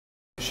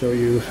show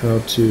you how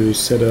to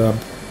set up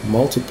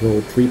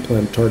multiple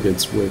pre-planned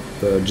targets with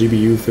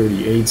GBU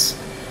 38s,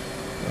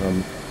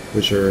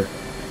 which are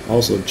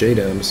also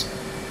JDAMs.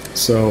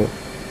 So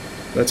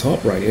let's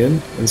hop right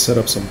in and set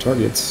up some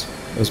targets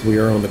as we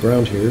are on the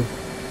ground here.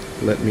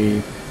 Let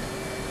me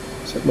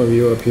set my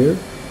view up here.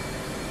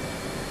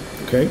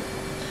 Okay.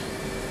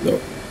 No,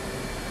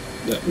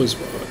 that was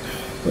wrong.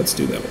 Let's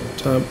do that one more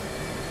time.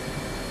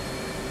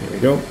 Here we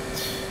go.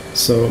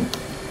 So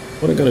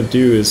what I'm going to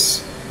do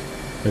is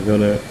I'm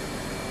going to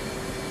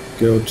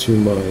go to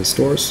my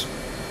stores,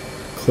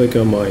 click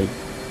on my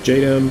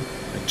JDAM,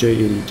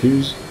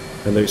 J82s,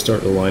 and they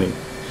start aligning.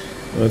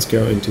 Now let's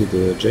go into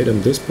the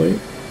JDAM display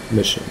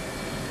mission.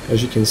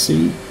 As you can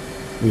see,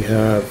 we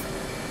have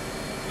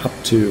up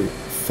to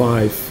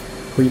 5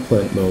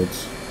 pre-planned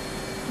modes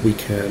we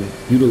can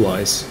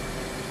utilize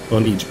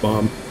on each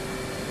bomb,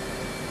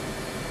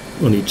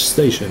 on each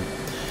station.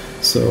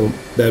 So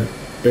that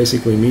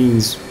basically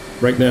means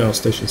right now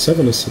station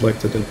 7 is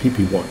selected in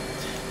PP1.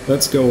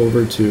 Let's go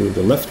over to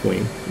the left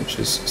wing, which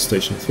is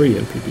station 3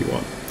 in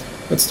PP1.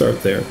 Let's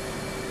start there.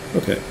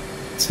 Okay,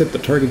 let's hit the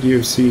target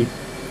UFC,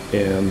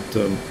 and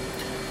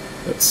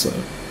let's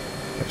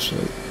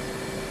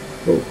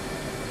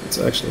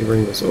actually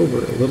bring this over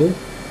a little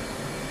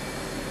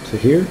to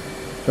here.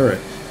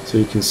 Alright, so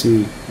you can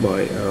see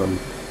my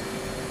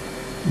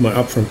my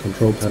upfront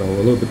control panel a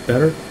little bit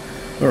better.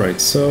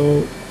 Alright,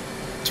 so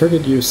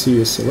target UFC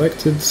is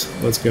selected.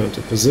 Let's go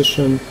into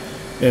position,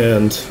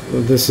 and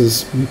this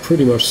is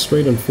pretty much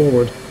straight and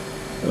forward.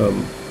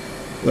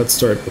 Let's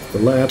start with the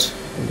lat.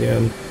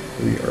 Again,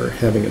 we are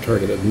having a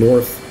target at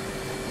north,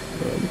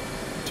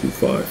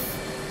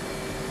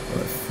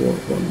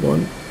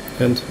 255411,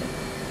 enter,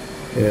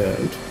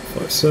 and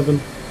 57.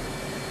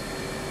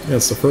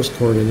 That's the first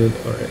coordinate.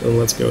 Alright, and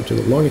let's go to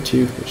the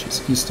longitude, which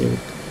is easting.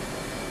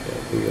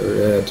 And we are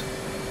at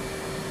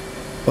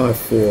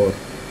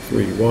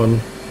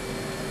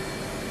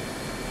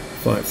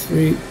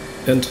 543153.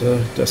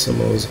 Enter,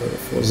 decimals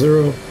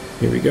 040.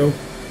 Here we go.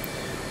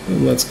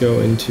 And let's go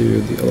into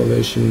the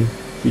elevation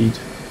feet.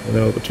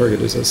 Now the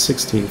target is at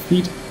 16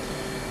 feet,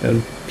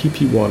 and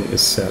PP1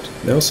 is set.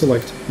 Now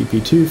select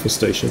PP2 for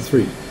station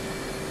 3.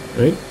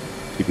 Right?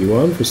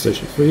 PP1 for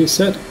station 3 is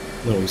set.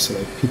 Now we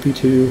select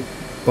PP2,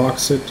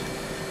 box it,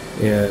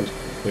 and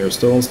we are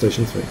still on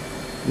station 3.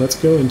 Let's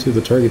go into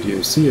the target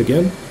UFC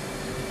again.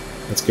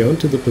 Let's go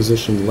into the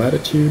position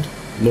latitude,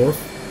 north.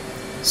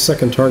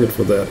 Second target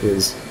for that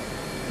is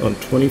on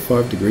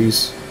 25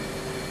 degrees,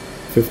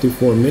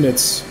 54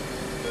 minutes,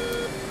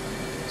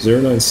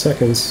 09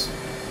 seconds,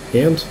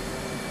 and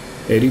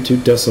 82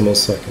 decimal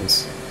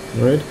seconds.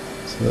 Alright,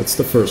 so that's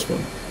the first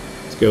one.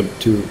 Let's go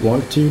to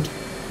longitude,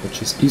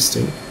 which is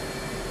easting,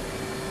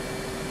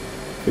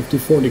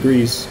 54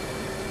 degrees,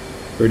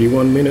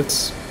 31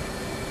 minutes,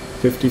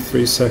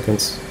 53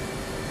 seconds,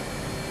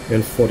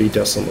 and 40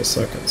 decimal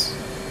seconds.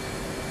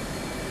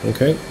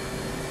 Okay,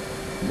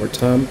 one more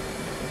time.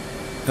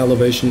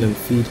 Elevation in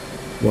feet,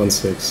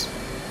 16.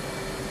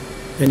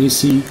 And you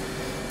see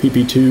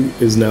PP2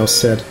 is now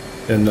set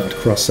and not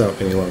crossed out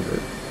any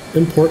longer.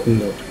 Important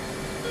note: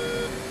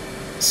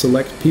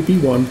 select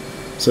PP1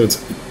 so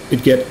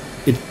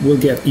it will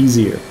get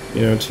easier,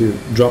 to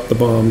drop the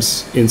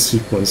bombs in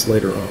sequence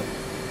later on.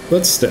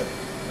 Let's step.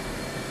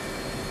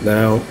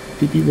 Now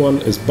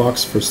PP1 is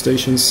boxed for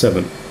station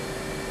 7.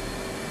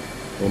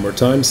 One more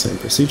time, same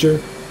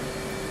procedure.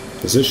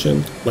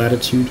 Position,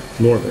 latitude,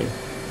 northing.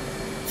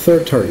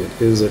 Third target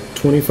is at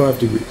 25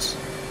 degrees,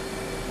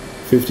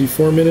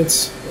 54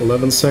 minutes,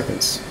 11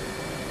 seconds,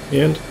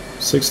 and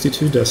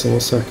 62 decimal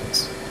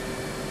seconds.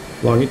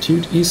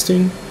 Longitude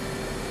easting,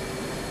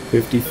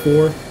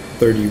 54,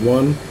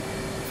 31,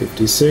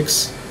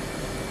 56,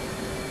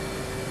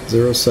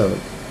 07.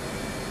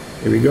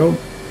 Here we go.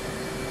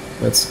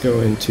 Let's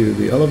go into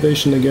the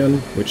elevation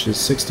again, which is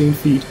 16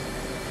 feet.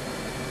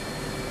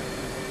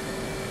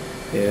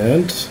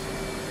 And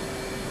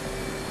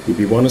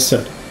PP1 is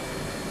set.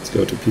 Let's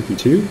go to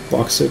PP2,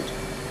 box it,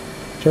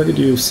 target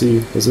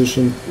UFC,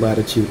 position,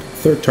 latitude.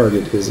 Third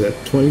target is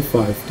at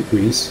 25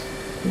 degrees.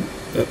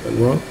 That went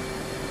wrong.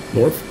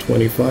 North,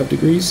 25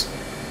 degrees,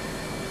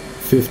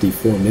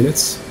 54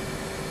 minutes,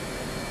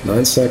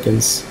 9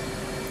 seconds,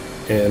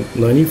 and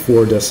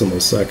 94 decimal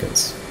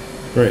seconds.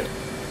 Alright.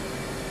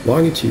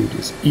 Longitude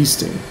is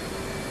easting,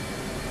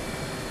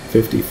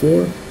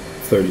 54,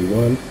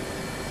 31,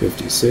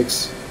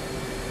 56,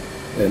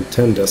 and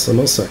 10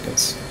 decimal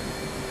seconds.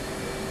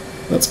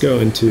 Let's go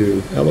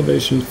into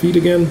elevation feet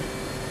again.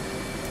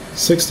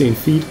 16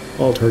 feet,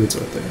 all targets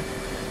are there.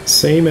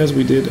 Same as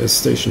we did as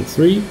station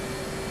 3.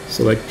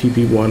 Select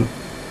PP1,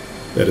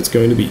 that it's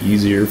going to be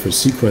easier for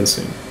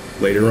sequencing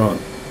later on.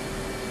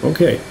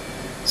 Okay,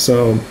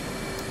 so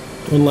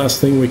one last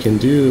thing we can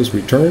do is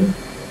return.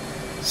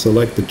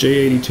 Select the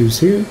J82s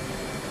here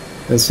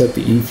and set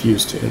the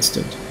E-fuse to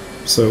instant.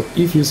 So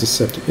E-fuse is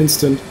set to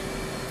instant.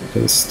 You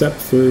can step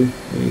through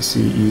and you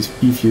see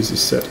E-fuse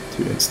is set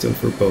to instant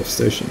for both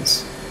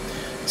stations.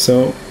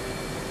 So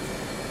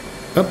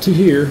up to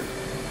here,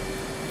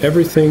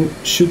 everything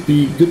should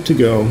be good to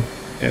go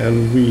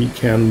and we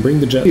can bring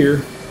the jet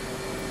here,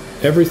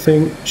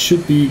 everything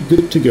should be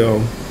good to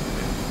go.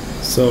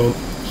 So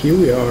here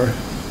we are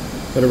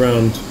at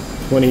around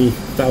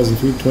 20,000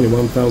 feet,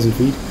 21,000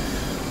 feet.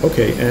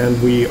 Okay,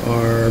 and we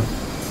are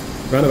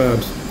around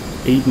about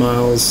 8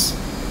 miles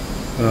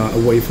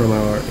away from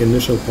our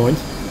initial point.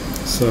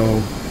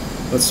 So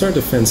let's start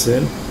to fence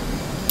in.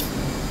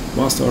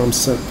 Master arms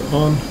set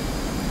on,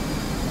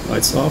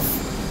 lights off,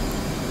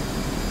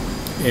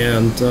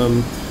 and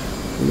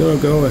we're going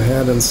to go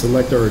ahead and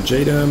select our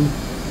JDAM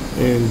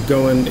and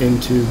going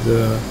into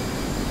the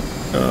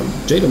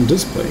JDAM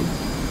display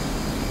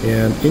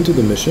and into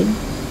the mission.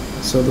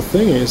 So the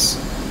thing is,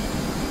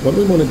 what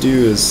we want to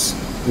do is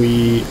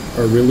we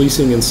are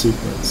releasing in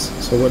sequence.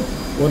 So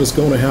what is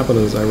going to happen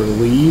is I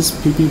release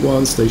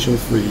PP1 station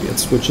 3, it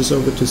switches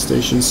over to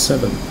station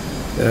 7,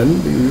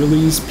 then we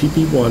release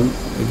PP1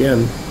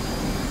 again,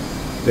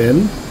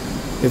 then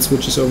it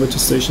switches over to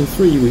station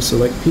 3, we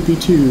select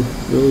PP2,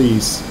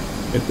 release,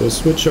 it will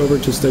switch over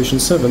to station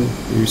 7,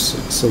 you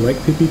select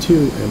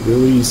PP2 and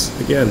release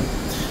again.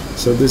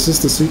 So this is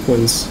the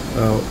sequence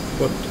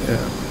what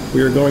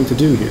we are going to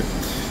do here.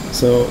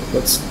 So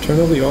let's turn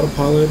on the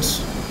autopilot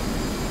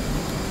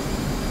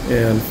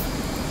and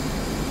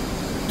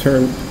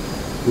turn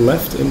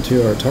left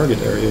into our target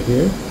area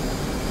here.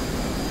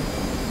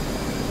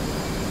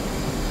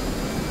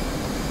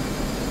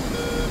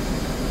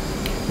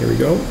 Here we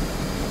go.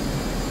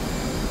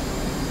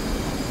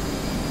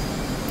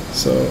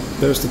 So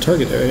there's the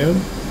target area.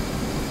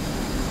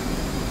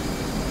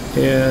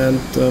 And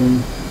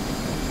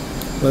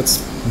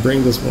let's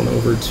bring this one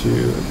over to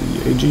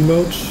the AG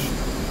mode.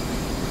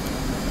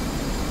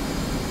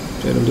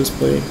 JDAM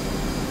display,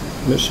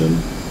 mission,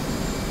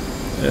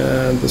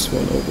 and this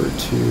one over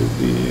to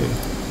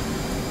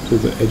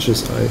the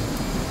HSI.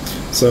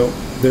 So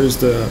there's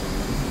the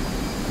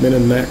min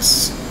and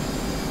max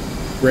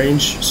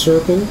range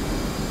circle.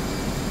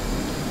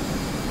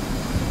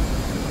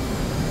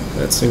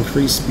 Let's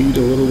increase speed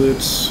a little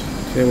bit.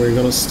 Okay, we're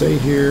gonna stay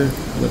here.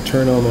 I'm gonna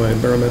turn on my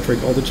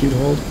barometric altitude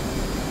hold.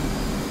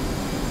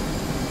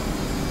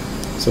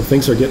 So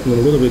things are getting a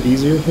little bit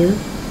easier here.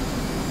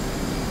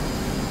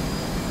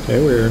 Okay,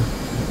 we're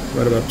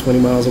right about 20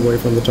 miles away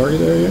from the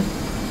target area,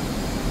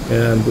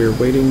 and we're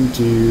waiting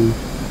to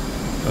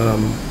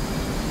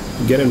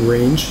get in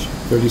range,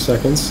 30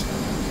 seconds.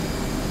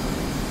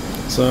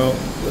 So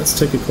let's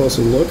take a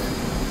closer look.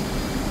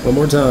 One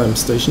more time,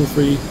 station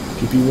 3,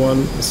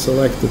 PP1 is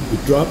selected. We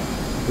drop,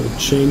 we'll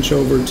change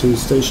over to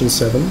station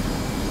 7.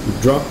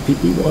 We drop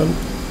PP1,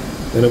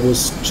 then it will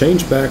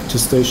change back to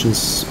station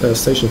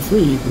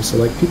 3. We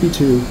select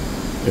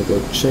PP2, it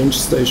will change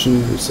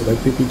station, we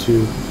select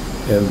PP2,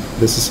 and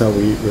this is how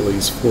we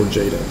release 4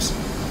 JDAMs.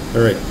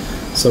 Alright,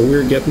 so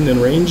we're getting in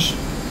range.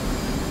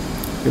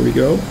 Here we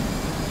go.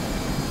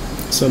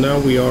 So now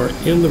we are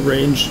in the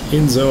range,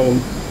 in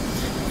zone,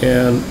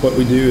 and what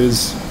we do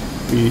is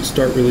we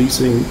start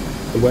releasing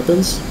the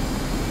weapons.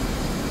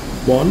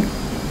 1,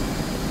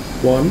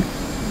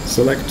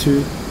 select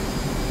 2,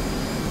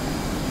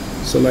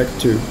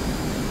 select 2.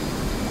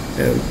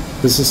 And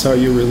this is how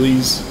you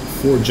release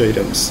 4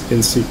 JDAMs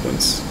in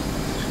sequence.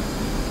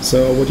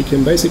 So what you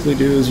can basically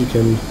do is you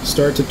can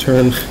start to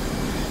turn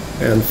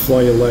and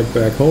fly your leg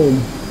back home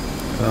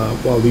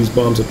while these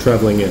bombs are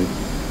traveling in.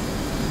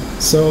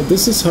 So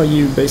this is how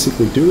you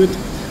basically do it.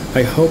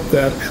 I hope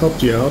that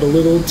helped you out a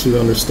little to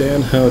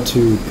understand how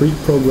to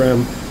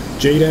pre-program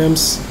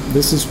JDAMs.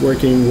 This is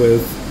working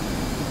with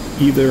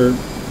either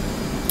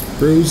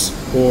AORUS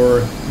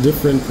or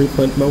different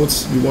pre-planned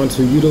modes you want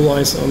to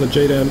utilize on the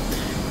JDAM.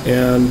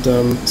 And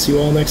see you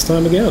all next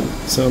time again.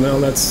 So now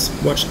let's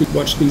watch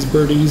these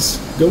birdies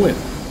go in.